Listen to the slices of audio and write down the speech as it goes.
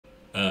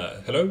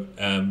Hello.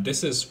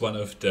 This is one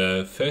of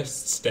the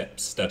first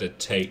steps that it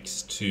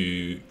takes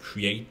to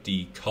create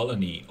the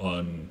colony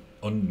on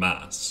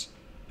Mars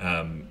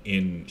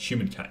in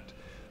Humankind.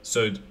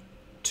 So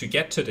to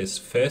get to this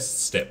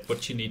first step,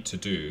 what you need to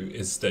do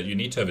is that you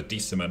need to have a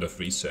decent amount of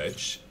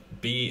research,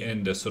 be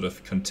in the sort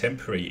of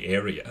contemporary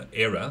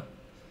era,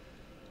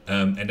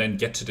 and then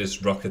get to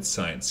this rocket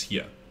science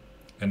here.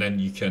 And then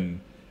you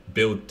can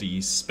build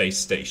the space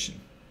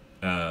station.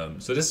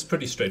 So this is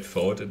pretty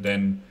straightforward. And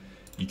then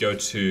you go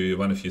to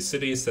one of your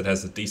cities that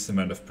has a decent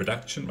amount of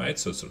production, right?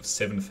 So sort of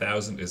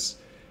 7,000 is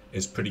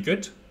pretty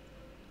good.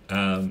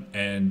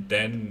 And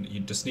then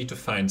you just need to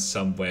find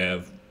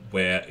somewhere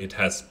where it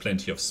has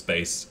plenty of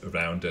space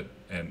around it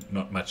and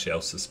not much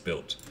else is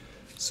built.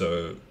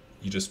 So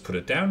you just put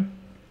it down,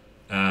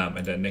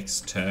 and then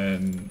next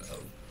turn,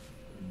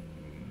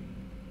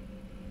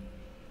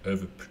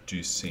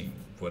 overproducing,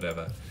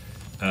 whatever.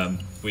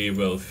 We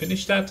will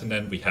finish that, and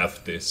then we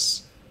have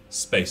this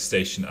space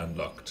station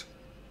unlocked.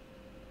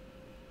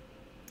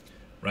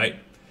 Right?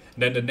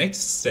 And then the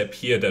next step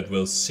here that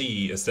we'll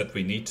see is that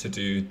we need to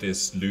do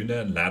this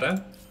lunar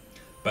ladder,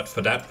 but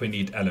for that we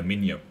need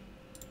aluminium,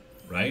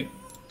 right?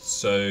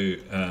 So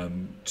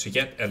to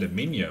get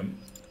aluminium,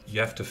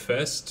 you have to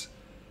first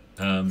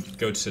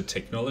go to the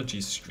technology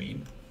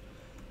screen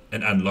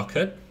and unlock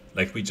it,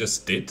 like we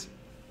just did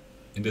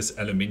in this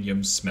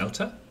aluminium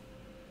smelter.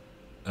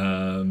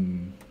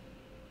 And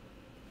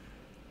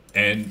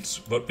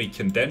what we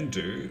can then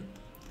do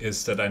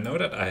is that I know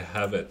that I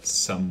have it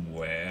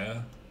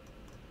somewhere.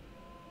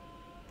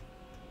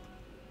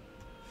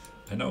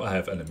 I know I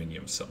have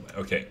aluminium somewhere.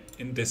 Okay,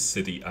 in this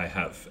city I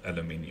have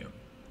aluminium,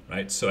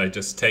 right? So I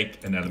just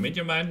take an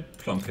aluminium mine,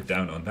 plonk it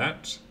down on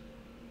that.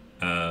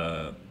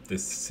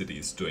 This city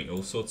is doing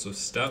all sorts of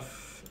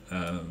stuff.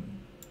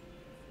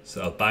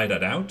 So I'll buy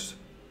that out.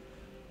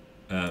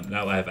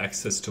 Now I have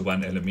access to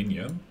one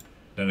aluminium.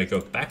 Then I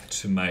go back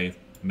to my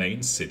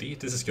main city.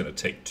 This is going to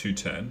take 2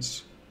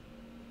 turns.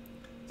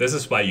 This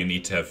is why you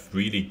need to have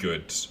really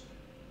good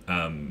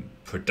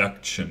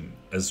production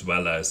as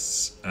well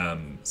as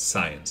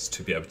science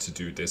to be able to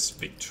do this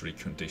victory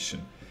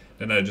condition.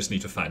 Then I just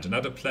need to find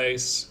another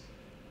place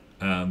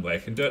where I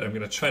can do it. I'm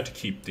going to try to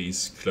keep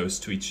these close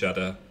to each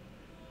other.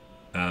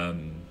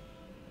 But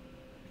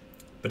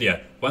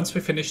yeah, once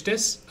we finish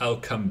this, I'll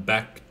come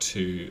back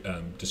to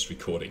this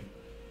recording.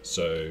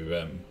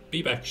 So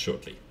be back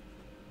shortly.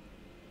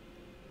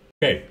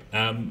 Okay,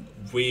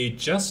 we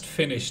just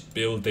finished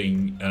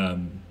building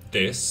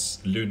this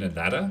lunar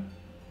ladder.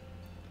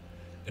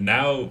 And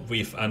now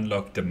we've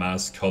unlocked the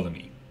Mars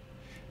colony.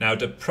 Now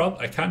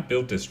I can't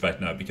build this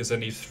right now because I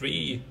need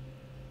 3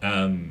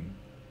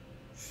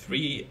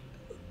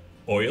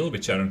 oil,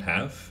 which I don't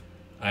have.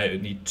 I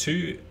need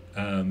 2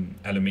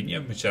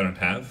 aluminium, which I don't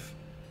have,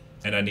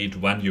 and I need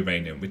 1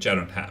 uranium, which I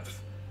don't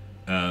have.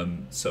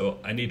 So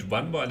I need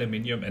 1 more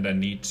aluminium, and I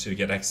need to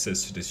get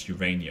access to this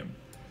uranium.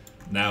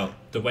 Now,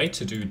 the way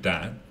to do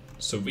that,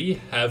 so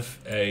we have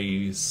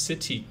a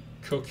city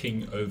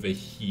cooking over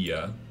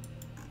here.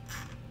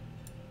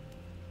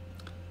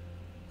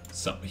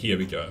 So here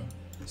we go.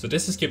 So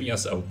this is giving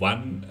us a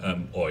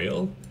 1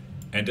 oil,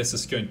 and this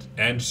is going to,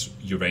 and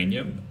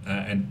uranium,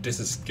 and this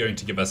is going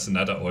to give us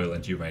another oil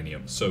and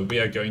uranium. So we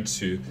are going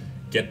to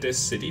get this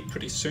city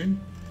pretty soon.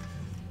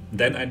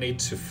 Then I need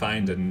to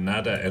find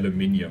another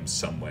aluminium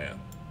somewhere.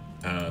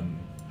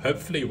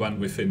 Hopefully one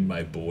within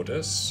my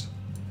borders.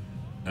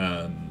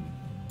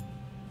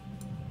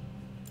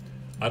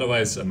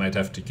 Otherwise I might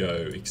have to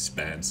go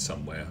expand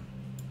somewhere.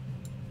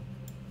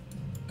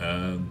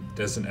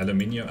 There's an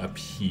aluminium up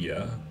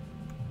here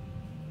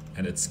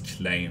and it's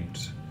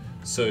claimed.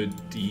 So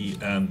the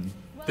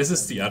this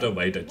is the other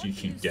way that you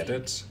can get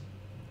it,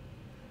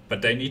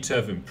 but they need to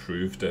have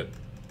improved it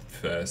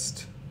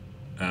first,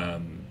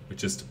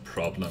 which is the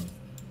problem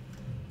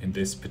in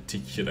this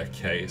particular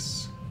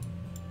case.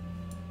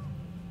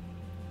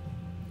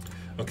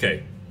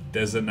 Okay,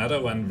 there's another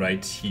one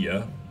right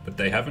here, but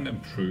they haven't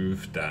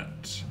improved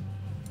that.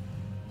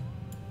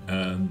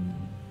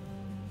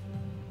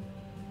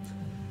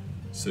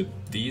 So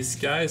these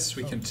guys,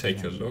 we can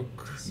take a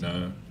look.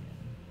 No.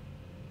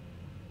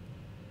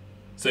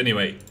 So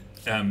anyway,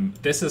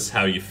 this is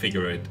how you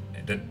figure it.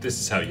 This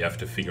is how you have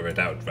to figure it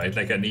out, right?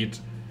 Like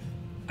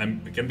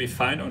I'm gonna be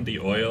fine on the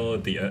oil,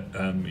 the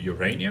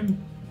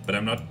uranium, but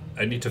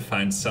I need to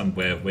find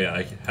somewhere where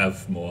I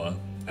have more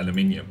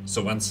aluminium.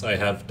 So once I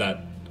have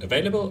that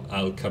available,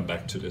 I'll come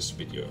back to this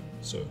video.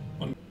 So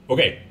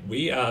okay,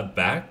 we are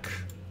back.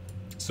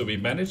 So we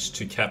managed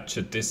to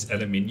capture this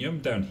aluminium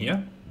down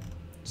here.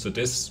 So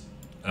this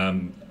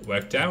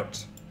worked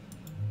out.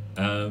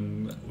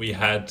 We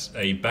had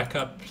a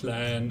backup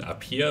plan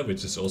up here,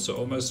 which is also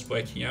almost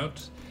working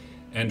out.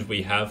 And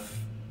we have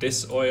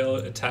this oil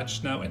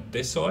attached now and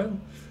this oil.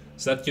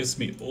 So that gives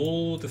me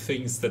all the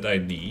things that I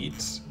need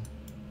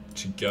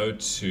to go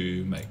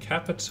to my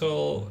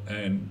capital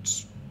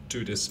and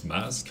do this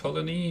Mars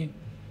colony.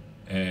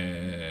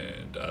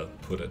 And I'll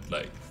put it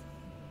like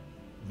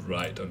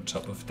right on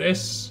top of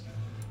this.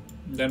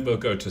 Then we'll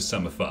go to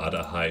some of our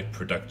other high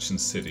production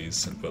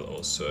cities and we'll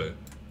also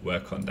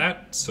work on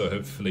that. So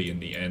hopefully in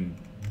the end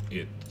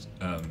it...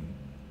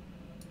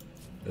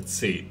 let's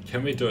see,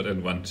 can we do it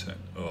in one turn?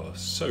 Oh,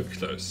 so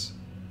close.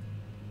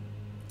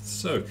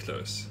 So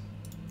close.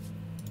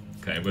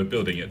 Okay, we're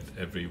building it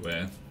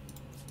everywhere.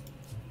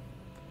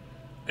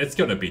 It's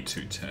gonna be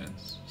 2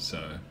 turns,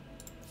 so...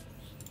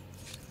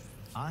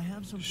 I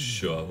have something.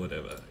 Sure,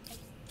 whatever.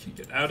 Can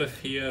get out of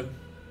here.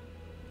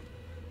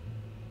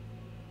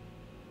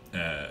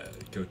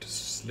 Go to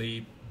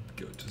sleep.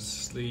 Go to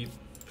sleep.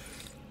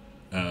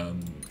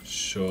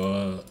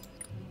 Sure.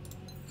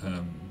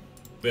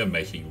 We're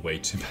making way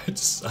too much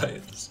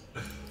science.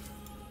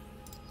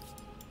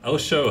 I'll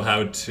show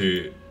how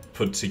to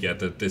put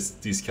together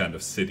these kind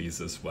of cities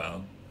as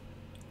well.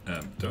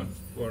 Don't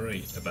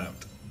worry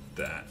about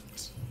that.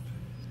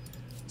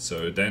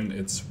 So then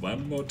it's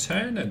one more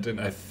turn and then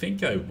I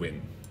think I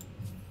win.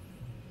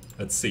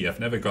 Let's see, I've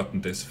never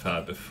gotten this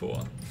far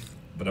before.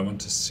 But I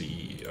want to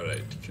see.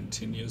 Alright,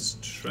 continuous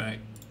track.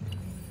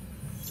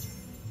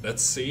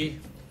 Let's see.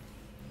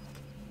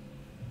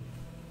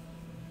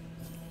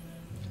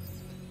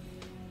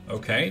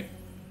 Okay.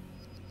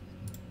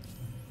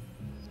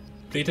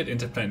 Completed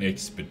interplanetary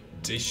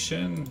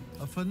expedition.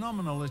 A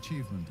phenomenal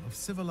achievement of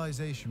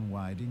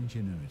civilization-wide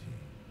ingenuity.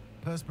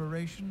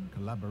 Perspiration,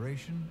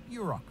 collaboration,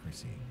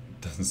 bureaucracy.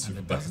 Doesn't and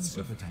a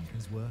dozen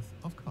supertankers worth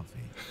of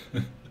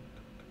coffee.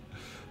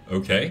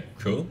 Okay,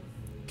 cool.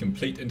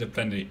 Complete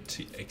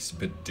interplanetary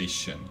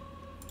expedition.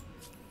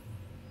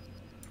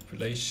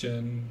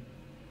 Population.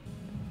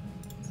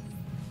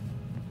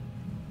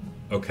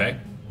 Okay.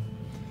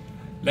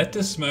 Let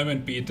this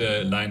moment be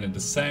the line in the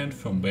sand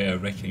from where a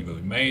reckoning will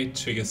be made.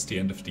 Triggers the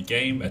end of the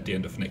game at the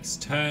end of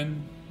next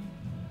turn.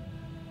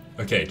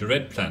 Okay, the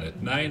red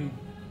planet. 9.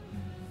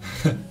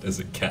 There's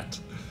a cat.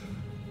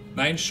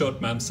 9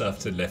 short months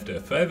after left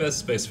Earth forever,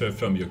 spacefarer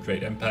from your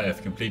great empire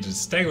have completed a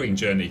staggering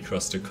journey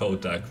across the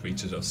cold, dark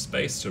reaches of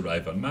space to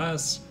arrive on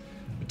Mars.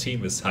 The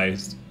team is high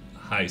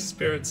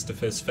spirits. The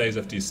first phase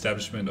of the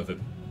establishment of a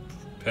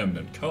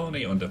permanent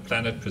colony on the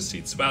planet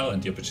proceeds well,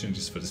 and the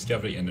opportunities for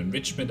discovery and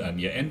enrichment are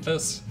near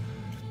endless.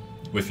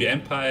 With your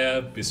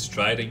empire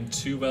bestriding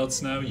 2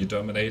 worlds now, your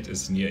dominate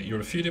is near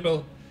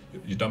irrefutable.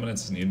 Your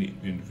dominance is nearly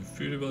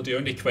irrefutable. The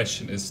only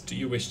question is, do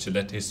you wish to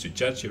let history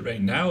judge your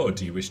reign now, or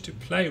do you wish to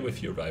play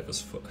with your rivals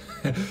for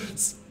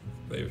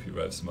play with your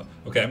rivals more?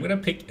 Okay, I'm gonna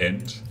pick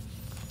end.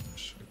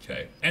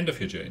 Okay, end of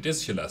your journey.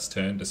 This is your last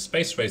turn. The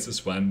space race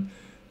is won.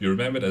 You're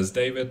remembered as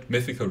David,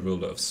 mythical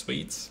ruler of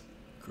Swedes.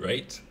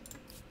 Great.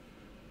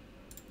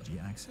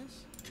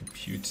 G-axis?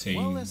 Computing.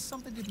 Well, there's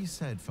something to be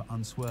said for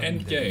unswerving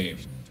end game.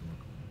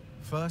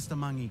 First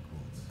among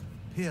equals,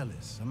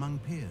 peerless among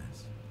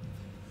peers.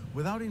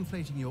 Without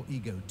inflating your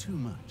ego too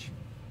much,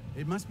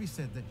 it must be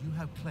said that you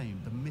have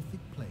claimed the mythic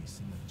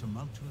place in the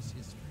tumultuous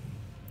history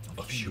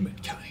of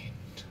humankind.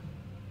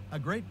 A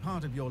great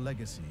part of your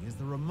legacy is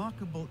the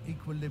remarkable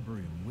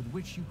equilibrium with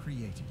which you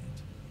created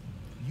it.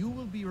 You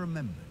will be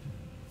remembered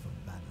for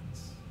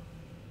balance.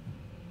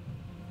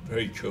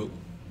 Very cool.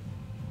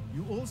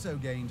 You also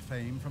gained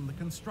fame from the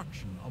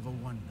construction of a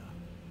wonder.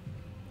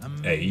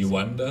 A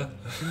wonder?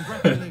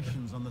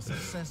 Congratulations on the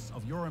success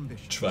of your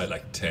ambitions. Try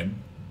like 10.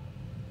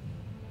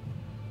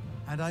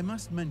 And I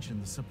must mention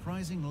the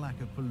surprising lack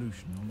of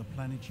pollution on the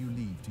planet you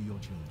leave to your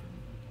children.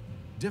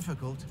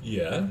 Difficult,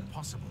 yeah,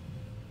 possible.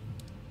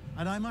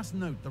 And I must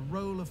note the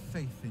role of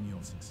faith in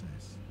your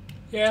success.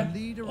 Yeah, to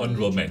lead a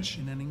honorable religion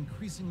mention. in an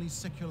increasingly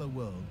secular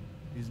world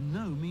is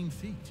no mean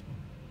feat.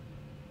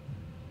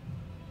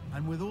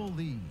 And with all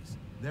these,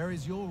 there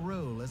is your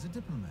role as a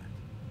diplomat.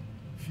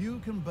 Few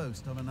can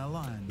boast of an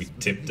alliance. We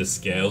tipped the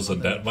scales on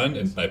that one,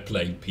 and by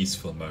playing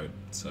peaceful mode,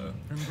 so...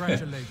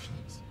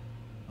 Congratulations.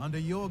 Under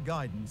your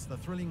guidance, the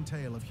thrilling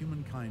tale of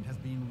humankind has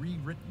been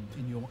rewritten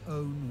in your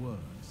own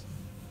words.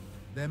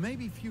 There may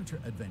be future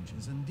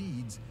adventures and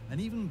deeds, an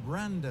even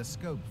grander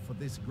scope for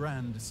this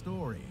grand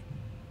story.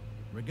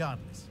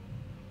 Regardless,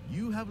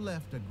 you have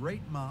left a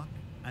great mark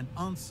and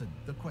answered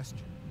the question.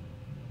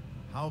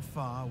 How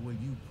far will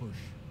you push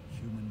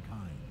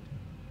humankind?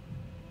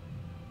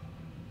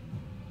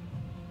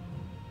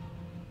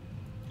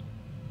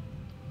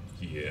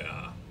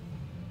 Yeah,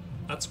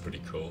 that's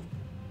pretty cool.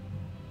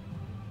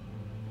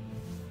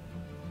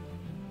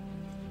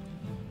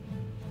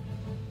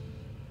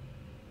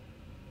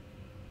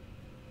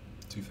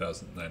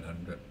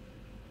 $2,900.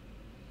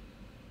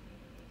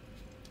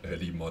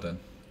 Early modern.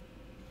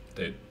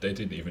 They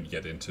didn't even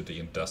get into the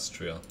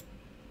industrial.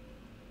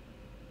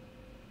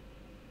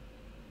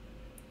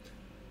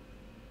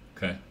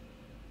 Okay.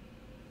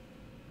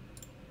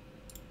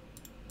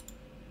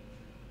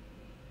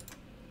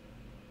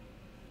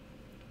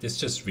 This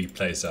just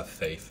replays our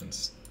faith and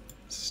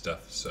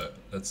stuff, so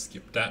let's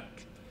skip that.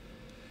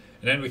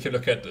 And then we can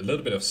look at a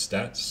little bit of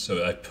stats.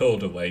 So I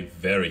pulled away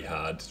very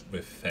hard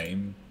with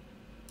fame.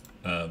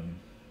 I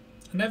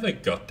never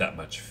got that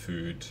much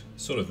food,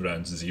 sort of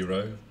around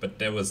 0, but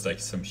there was like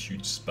some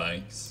huge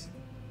spikes.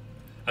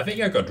 I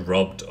think I got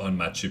robbed on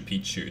Machu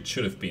Picchu. It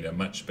should have been a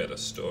much better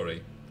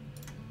story.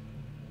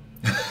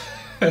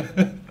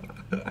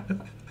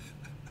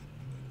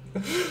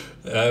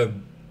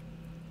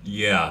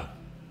 Yeah.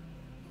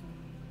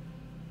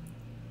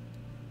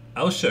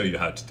 I'll show you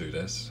how to do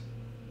this.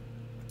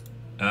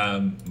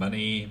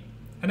 Money.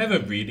 I never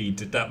really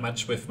did that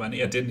much with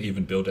money. I didn't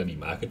even build any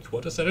market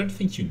quarters. I don't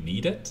think you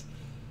need it.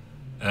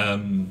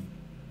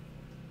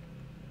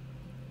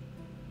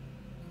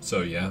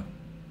 So yeah.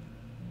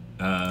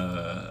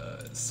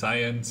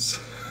 Science.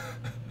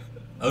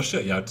 I'll show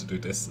you how to do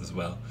this as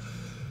well.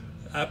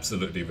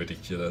 Absolutely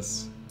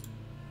ridiculous.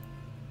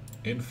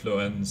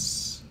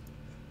 Influence.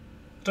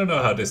 I don't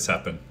know how this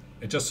happened.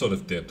 It just sort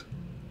of did.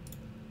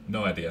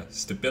 No idea.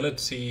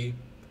 Stability.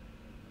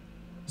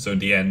 So in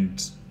the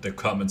end, the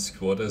commons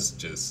quarters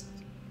just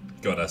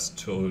got us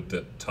to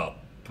the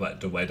top by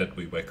the way that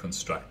we were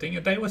constructing,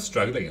 and they were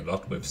struggling a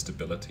lot with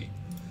stability.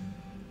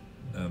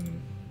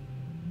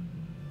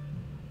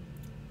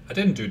 I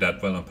didn't do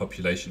that well on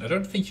population. I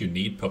don't think you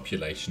need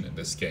population in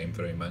this game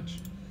very much.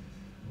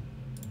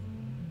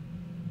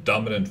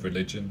 Dominant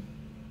religion.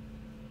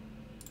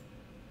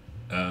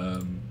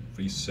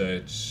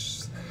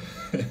 Research.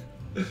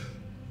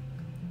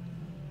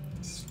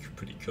 It's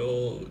pretty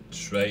cool.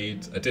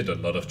 Trade. I did a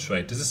lot of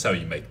trade. This is how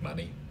you make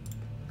money.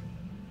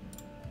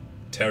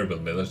 Terrible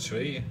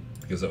military,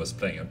 because I was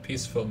playing on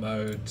peaceful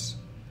mode.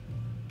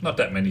 Not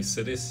that many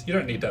cities. You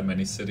don't need that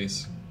many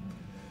cities.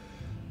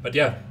 But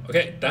yeah,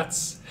 okay,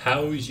 that's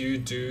how you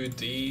do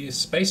the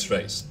space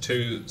race.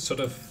 To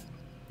sort of,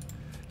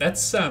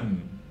 let's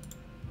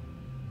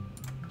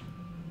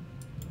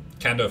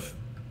kind of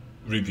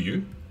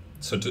review,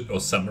 or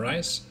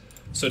summarize.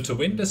 So to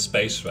win the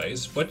space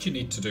race, what you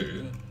need to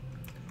do,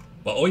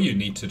 well, all you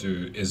need to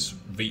do is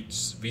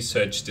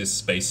research this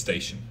space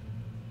station,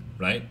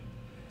 right?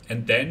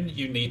 And then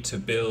you need to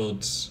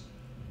build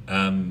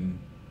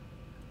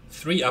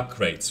 3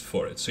 upgrades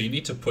for it. So you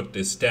need to put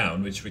this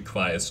down, which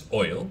requires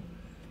oil.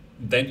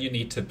 Then you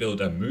need to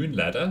build a moon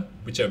ladder,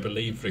 which I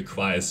believe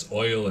requires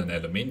oil and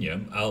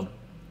aluminium.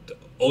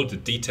 All the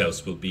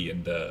details will be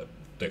in the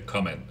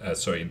comment,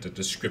 in the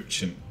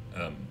description,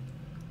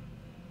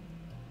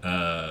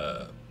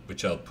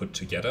 which I'll put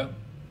together.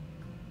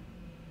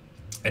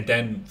 And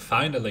then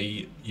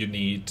finally, you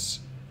need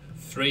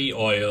 3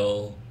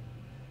 oil,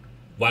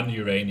 1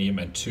 uranium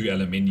and 2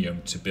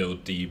 aluminium to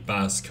build the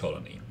Mars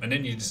colony. And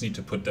then you just need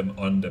to put them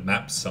on the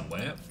map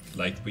somewhere,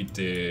 like we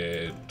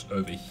did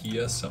over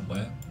here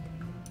somewhere.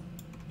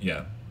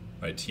 Yeah,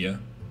 right here.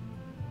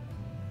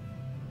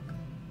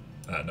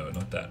 No,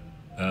 not that.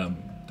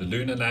 The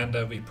lunar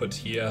lander we put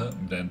here,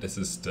 and then this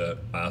is the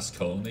Mars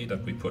colony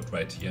that we put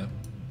right here.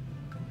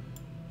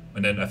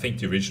 And then I think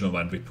the original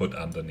one we put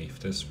underneath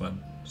this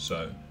one.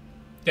 So,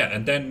 yeah,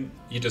 and then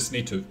you just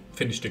need to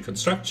finish the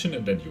construction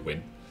and then you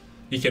win.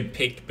 You can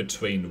pick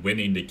between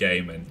winning the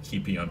game and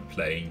keeping on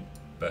playing,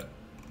 but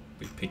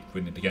we picked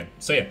winning the game.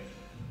 So yeah,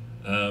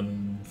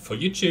 for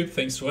YouTube,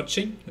 thanks for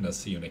watching, and I'll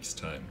see you next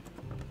time.